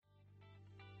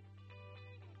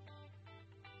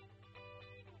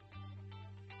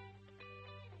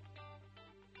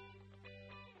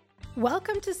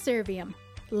Welcome to Servium,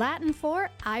 Latin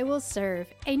for I Will Serve,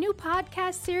 a new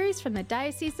podcast series from the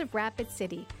Diocese of Rapid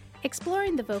City,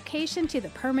 exploring the vocation to the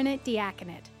permanent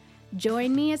diaconate.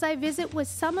 Join me as I visit with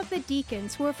some of the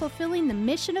deacons who are fulfilling the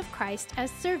mission of Christ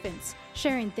as servants,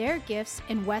 sharing their gifts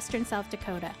in Western South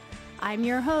Dakota. I'm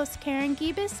your host, Karen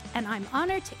Giebus, and I'm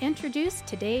honored to introduce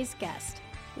today's guest.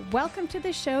 Welcome to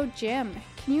the show, Jim.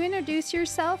 Can you introduce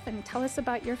yourself and tell us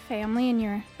about your family and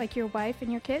your wife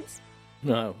and your kids?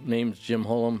 Name's Jim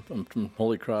Hulm. I'm from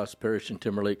Holy Cross Parish in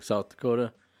Timberlake, South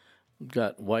Dakota.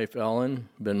 Got wife Ellen,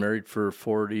 been married for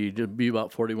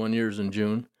about 41 years in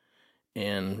June.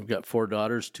 And we've got 4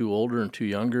 daughters, 2 older and 2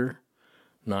 younger,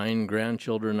 9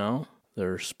 grandchildren now.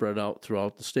 They're spread out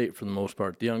throughout the state for the most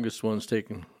part. The youngest one's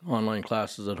taking online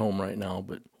classes at home right now,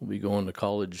 but will be going to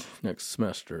college next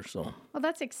semester. So, well,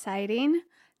 that's exciting.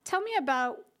 Tell me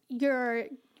about your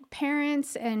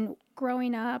parents and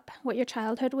growing up, what your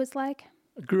childhood was like.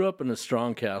 I grew up in a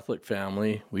strong Catholic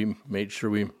family. We made sure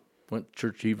we went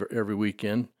to church every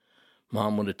weekend.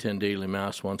 Mom would attend daily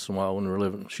mass once in a while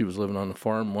when she was living on the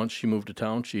farm. Once she moved to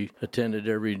town, she attended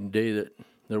every day that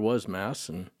there was mass,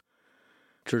 and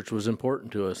church was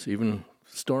important to us. Even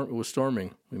it was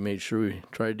storming, we made sure we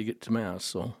tried to get to mass.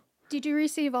 So, did you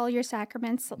receive all your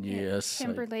sacraments yes, at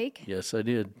Timberlake? Yes, I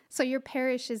did. So your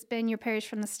parish has been your parish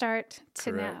from the start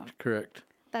to now? Correct.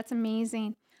 That's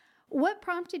amazing. What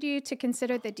prompted you to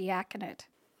consider the diaconate?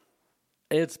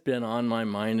 It's been on my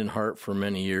mind and heart for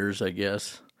many years, I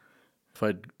guess. If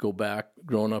I'd go back,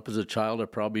 growing up as a child, I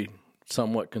probably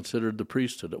somewhat considered the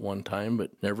priesthood at one time,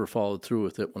 but never followed through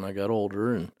with it when I got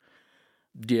older. And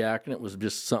diaconate was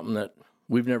just something that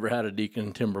we've never had a deacon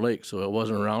in Timberlake, so I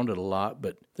wasn't around it a lot,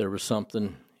 but there was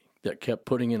something that kept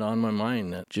putting it on my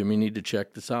mind that, Jimmy, need to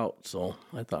check this out. So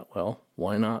I thought, well,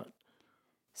 why not?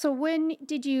 So when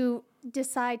did you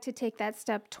decide to take that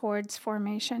step towards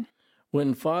formation?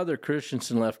 When Father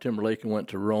Christensen left Timberlake and went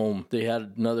to Rome, they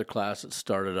had another class that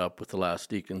started up with the last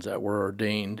deacons that were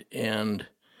ordained, and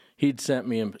he'd sent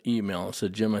me an email and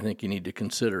said, Jim, I think you need to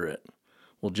consider it.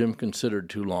 Well, Jim considered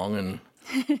too long, and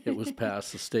it was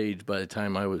past the stage by the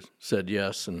time I said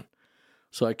yes, and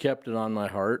so I kept it on my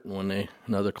heart, and when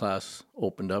another class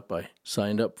opened up, I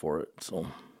signed up for it. So,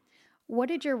 what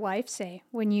did your wife say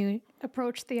when you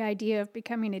approached the idea of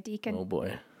becoming a deacon? Oh,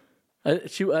 boy. I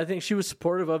think she was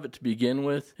supportive of it to begin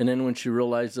with, and then when she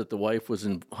realized that the wife was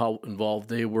how involved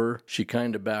they were, she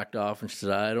kind of backed off and she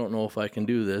said, I don't know if I can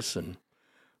do this, and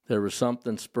there was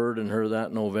something spurred in her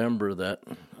that November that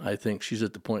I think she's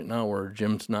at the point now where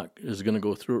Jim's is going to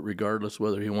go through it regardless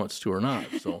whether he wants to or not.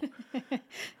 So,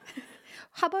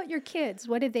 how about your kids?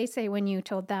 What did they say when you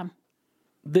told them?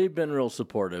 They've been real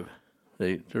supportive.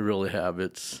 They really have.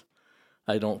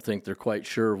 I don't think they're quite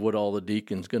sure what all the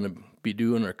deacons going to be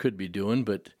doing or could be doing,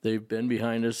 but they've been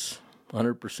behind us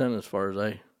 100% as far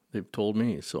as they've told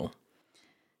me. So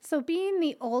being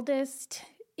the oldest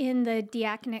in the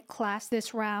diaconate class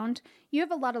this round, you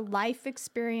have a lot of life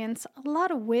experience, a lot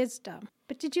of wisdom.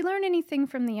 But did you learn anything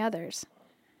from the others?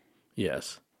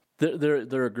 Yes.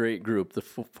 They're a great group. The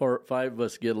 5 of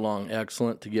us get along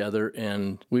excellent together,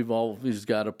 and we've always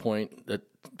got a point that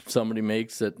somebody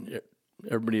makes that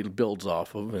everybody builds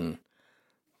off of, and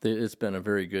it's been a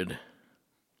very good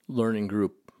learning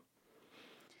group.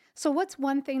 So what's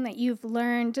one thing that you've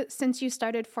learned since you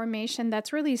started formation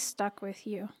that's really stuck with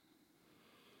you?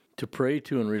 To pray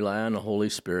to and rely on the Holy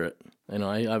Spirit. And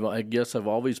I guess I've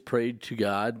always prayed to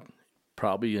God,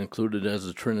 probably included as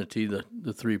a Trinity,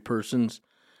 the 3 persons.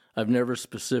 I've never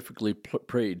specifically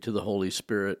prayed to the Holy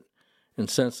Spirit. And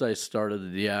since I started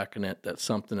the diaconate, that's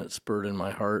something that spurred in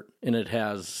my heart, and it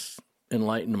has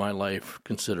enlightened my life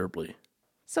considerably.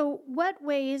 So what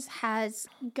ways has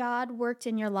God worked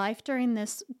in your life during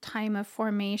this time of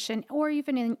formation, or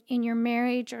even in your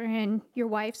marriage or in your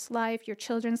wife's life, your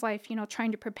children's life,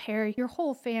 trying to prepare your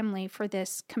whole family for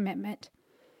this commitment?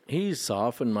 He's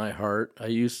softened my heart. I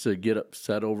used to get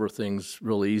upset over things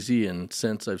real easy, and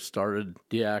since I've started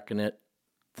diaconate,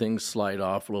 things slide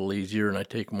off a little easier, and I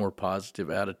take a more positive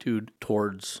attitude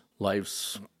towards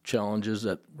life's challenges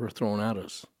that were thrown at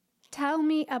us. Tell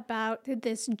me about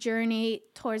this journey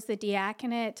towards the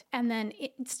diaconate, and then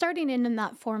starting in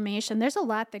that formation. There's a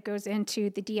lot that goes into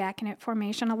the diaconate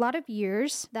formation, a lot of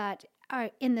years that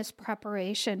are in this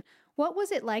preparation. What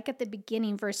was it like at the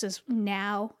beginning versus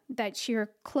now that you're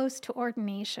close to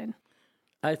ordination?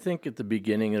 I think at the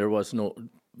beginning there was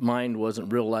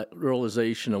wasn't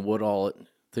realization of what all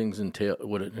things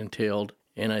what it entailed,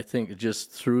 and I think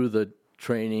just through the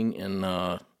training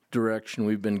and direction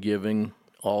we've been giving,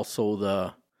 also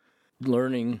the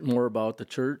learning more about the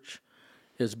church,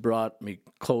 has brought me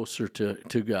closer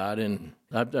to God. And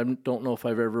I don't know if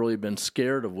I've ever really been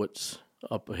scared of what's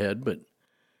up ahead, but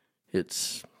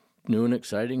it's new and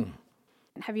exciting.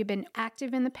 Have you been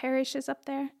active in the parishes up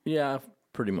there? Yeah,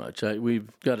 pretty much. We've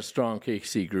got a strong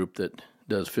KC group that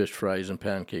does fish fries and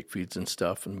pancake feeds and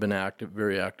stuff, and been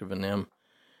very active in them.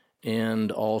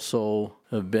 And also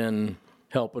have been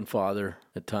helping Father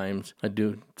at times. I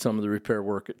do some of the repair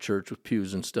work at church with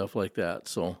pews and stuff like that.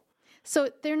 So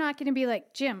they're not going to be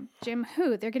like, Jim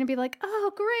who? They're going to be like,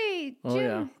 oh, great,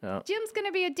 Jim. Oh, yeah. Jim's going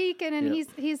to be a deacon, and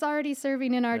he's already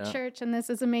serving in our church, and this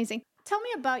is amazing. Tell me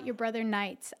about your brother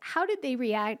Knights. How did they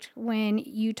react when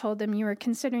you told them you were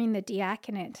considering the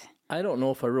diaconate? I don't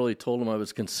know if I really told them I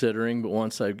was considering, but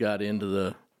once I got into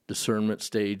the discernment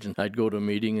stage and I'd go to a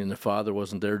meeting and the Father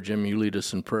wasn't there, Jim, you lead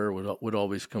us in prayer would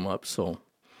always come up. So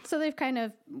they've kind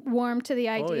of warmed to the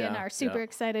idea and are super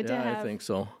excited to have. Yeah, I think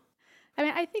so. I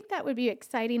mean, I think that would be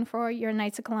exciting for your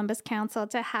Knights of Columbus Council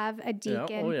to have a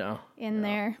deacon in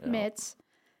their midst.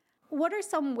 What are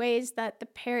some ways that the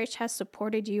parish has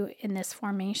supported you in this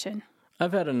formation?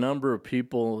 I've had a number of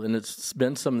people, and it's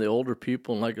been some of the older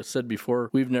people. And like I said before,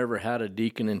 we've never had a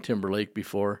deacon in Timberlake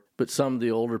before. But some of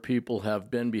the older people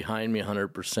have been behind me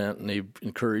 100%, and they've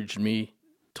encouraged me,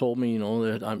 told me,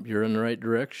 that you're in the right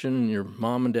direction, and your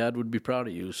mom and dad would be proud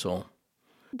of you. So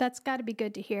that's got to be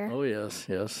good to hear. Oh, yes.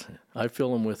 I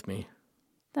feel them with me.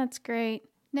 That's great.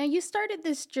 Now, you started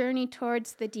this journey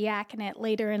towards the diaconate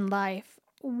later in life.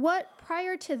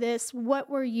 Prior to this, what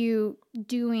were you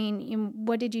doing and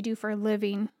what did you do for a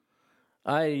living?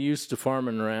 I used to farm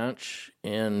and ranch.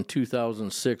 In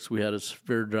 2006, we had a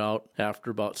severe drought after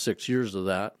about 6 years of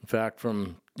that. In fact,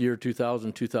 from year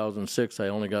 2000, 2006, I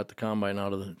only got the combine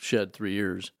out of the shed 3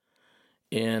 years.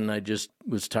 And I just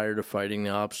was tired of fighting the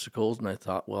obstacles, and I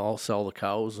thought, well, I'll sell the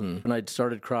cows. And I'd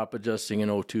started crop adjusting in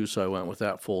 2002, so I went with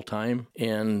that full time.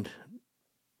 And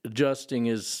adjusting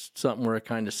is something where I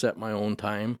kind of set my own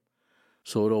time,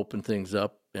 so it opened things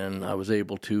up, and I was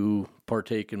able to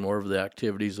partake in more of the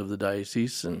activities of the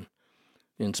diocese, and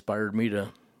inspired me to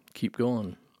keep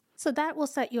going. So that will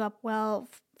set you up well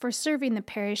for serving the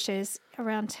parishes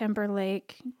around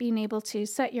Timberlake, being able to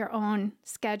set your own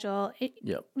schedule,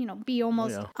 be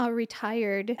almost a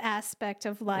retired aspect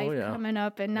of life coming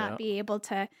up and not be able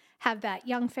to have that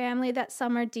young family that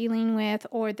some are dealing with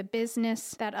or the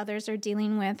business that others are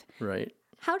dealing with. Right.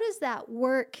 How does that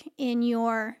work in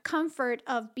your comfort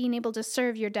of being able to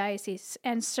serve your diocese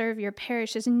and serve your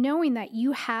parishes, knowing that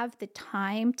you have the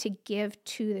time to give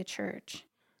to the church?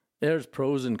 There's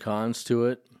pros and cons to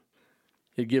it.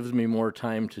 It gives me more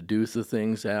time to do the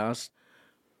things asked.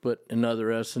 But in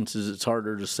other essences, it's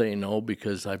harder to say no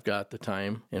because I've got the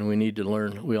time. And we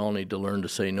all need to learn to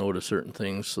say no to certain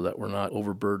things so that we're not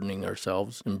overburdening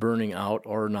ourselves and burning out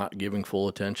or not giving full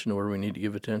attention to where we need to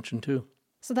give attention to.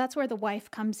 So that's where the wife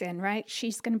comes in, right?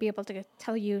 She's going to be able to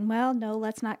tell you, well, no,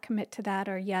 let's not commit to that,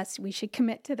 or yes, we should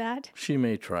commit to that. She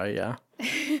may try, yeah.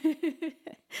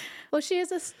 Well, she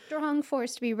is a strong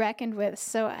force to be reckoned with,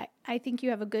 so I think you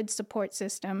have a good support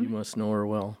system. You must know her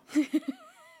well.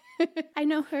 I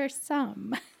know her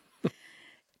some.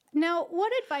 Now,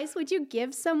 what advice would you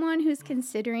give someone who's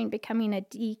considering becoming a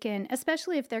deacon,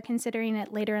 especially if they're considering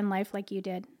it later in life like you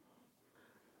did?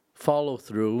 Follow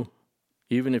through.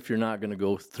 Even if you're not going to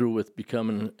go through with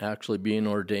actually being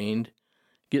ordained,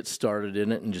 get started in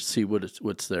it and just see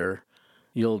what's there.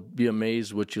 You'll be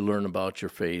amazed what you learn about your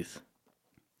faith.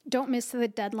 Don't miss the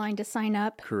deadline to sign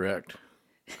up. Correct.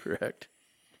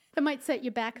 It might set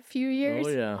you back a few years.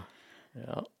 Oh,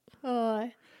 yeah.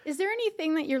 Is there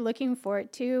anything that you're looking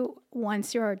forward to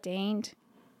once you're ordained?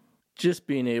 Just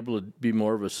being able to be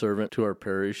more of a servant to our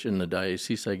parish and the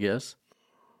diocese, I guess.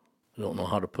 I don't know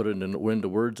how to put it into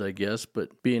words, I guess,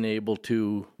 but being able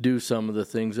to do some of the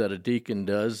things that a deacon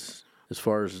does as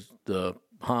far as the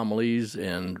homilies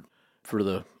and for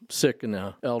the sick and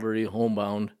the elderly,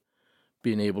 homebound,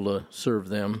 being able to serve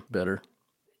them better.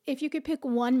 If you could pick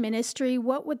one ministry,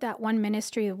 what would that one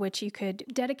ministry of which you could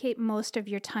dedicate most of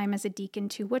your time as a deacon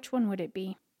to, which one would it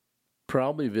be?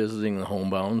 Probably visiting the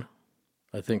homebound.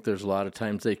 I think there's a lot of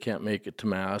times they can't make it to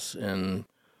Mass, and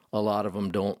a lot of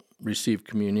them don't receive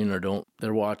communion or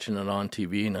they're watching it on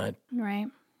TV, and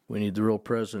we need the real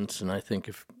presence, and I think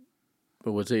if I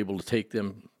was able to take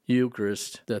them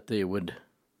Eucharist, that they would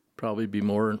probably be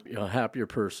more a happier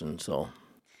person, so...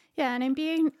 Yeah, and in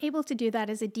being able to do that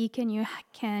as a deacon, you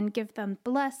can give them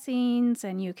blessings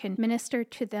and you can minister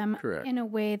to them in a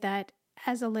way that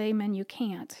as a layman you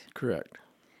can't. Correct.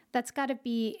 That's got to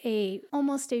be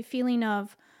almost a feeling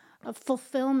of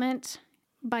fulfillment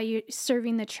by you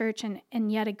serving the church in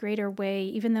yet a greater way,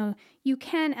 even though you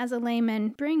can, as a layman,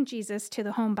 bring Jesus to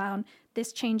the homebound,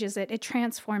 this changes it. It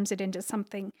transforms it into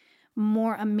something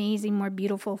more amazing, more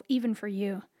beautiful, even for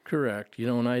you. Correct.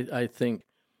 And I think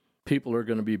people are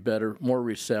going to be better, more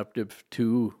receptive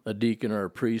to a deacon or a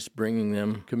priest bringing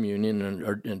them communion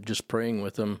and just praying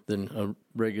with them than a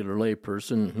regular lay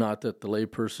person. Not that the lay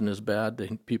person is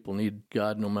bad. People need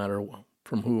God no matter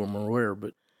from whom or where,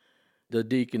 but the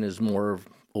deacon is more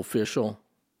official.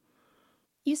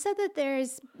 You said that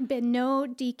there's been no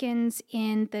deacons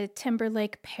in the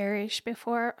Timberlake parish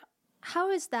before.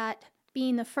 How is that,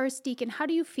 being the first deacon? How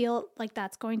do you feel like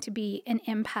that's going to be an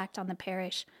impact on the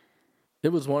parish? It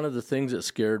was one of the things that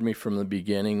scared me from the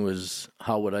beginning, was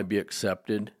how would I be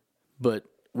accepted? But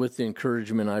with the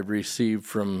encouragement I've received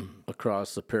from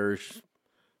across the parish, in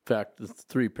fact, the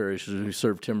 3 parishes we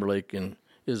serve, Timberlake and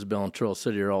Isabel and Trail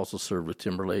City, are also served with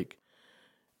Timberlake.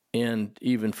 And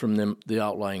even from them, the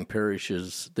outlying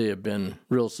parishes, they have been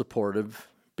real supportive,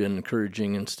 been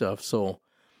encouraging and stuff. So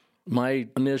my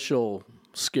initial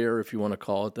scare, if you want to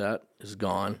call it that, is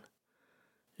gone.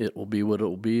 It will be what it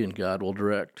will be, and God will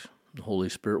direct. The Holy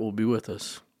Spirit will be with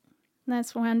us.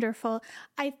 That's wonderful.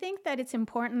 I think that it's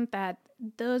important that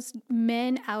those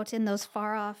men out in those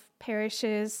far-off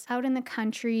parishes, out in the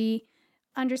country,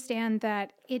 understand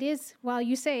that it is, while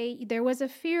you say there was a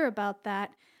fear about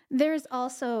that, there's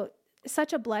also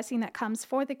such a blessing that comes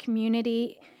for the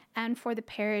community and for the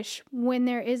parish when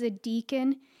there is a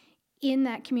deacon in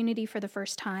that community for the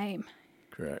first time.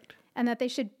 Correct. And that they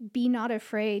should be not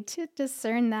afraid to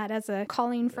discern that as a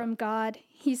calling from God.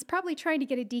 He's probably trying to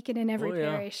get a deacon in every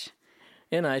parish.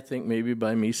 And I think maybe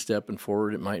by me stepping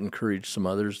forward, it might encourage some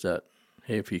others that,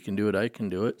 hey, if you can do it, I can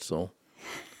do it. So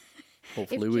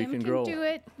hopefully we can grow. If Jim can do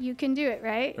it, you can do it,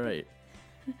 right? Right.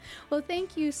 Well,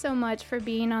 thank you so much for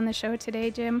being on the show today,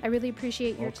 Jim. I really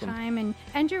appreciate your time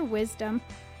and your wisdom.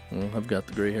 Well, I've got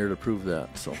the gray hair to prove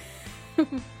that, so.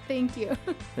 Thank you.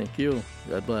 Thank you.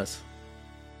 God bless.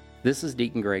 This is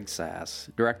Deacon Greg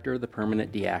Sass, Director of the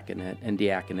Permanent Diaconate and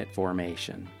Diaconate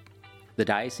Formation. The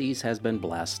diocese has been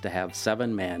blessed to have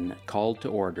 7 men called to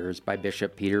orders by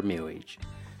Bishop Peter Mewage,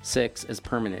 6 as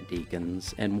permanent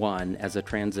deacons, and 1 as a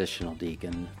transitional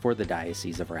deacon for the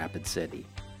Diocese of Rapid City.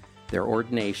 Their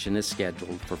ordination is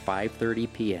scheduled for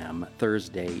 5:30 p.m.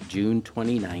 Thursday, June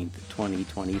 29,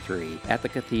 2023, at the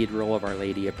Cathedral of Our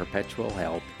Lady of Perpetual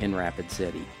Help in Rapid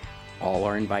City. All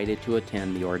are invited to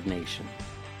attend the ordination.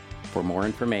 For more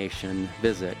information,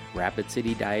 visit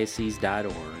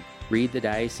rapidcitydiocese.org, read the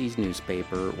diocese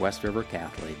newspaper, West River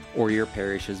Catholic, or your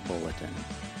parish's bulletin.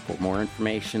 For more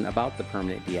information about the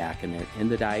Permanent Diaconate in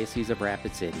the Diocese of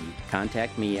Rapid City,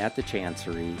 contact me at the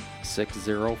Chancery,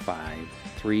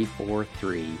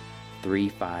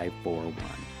 605-343-3541.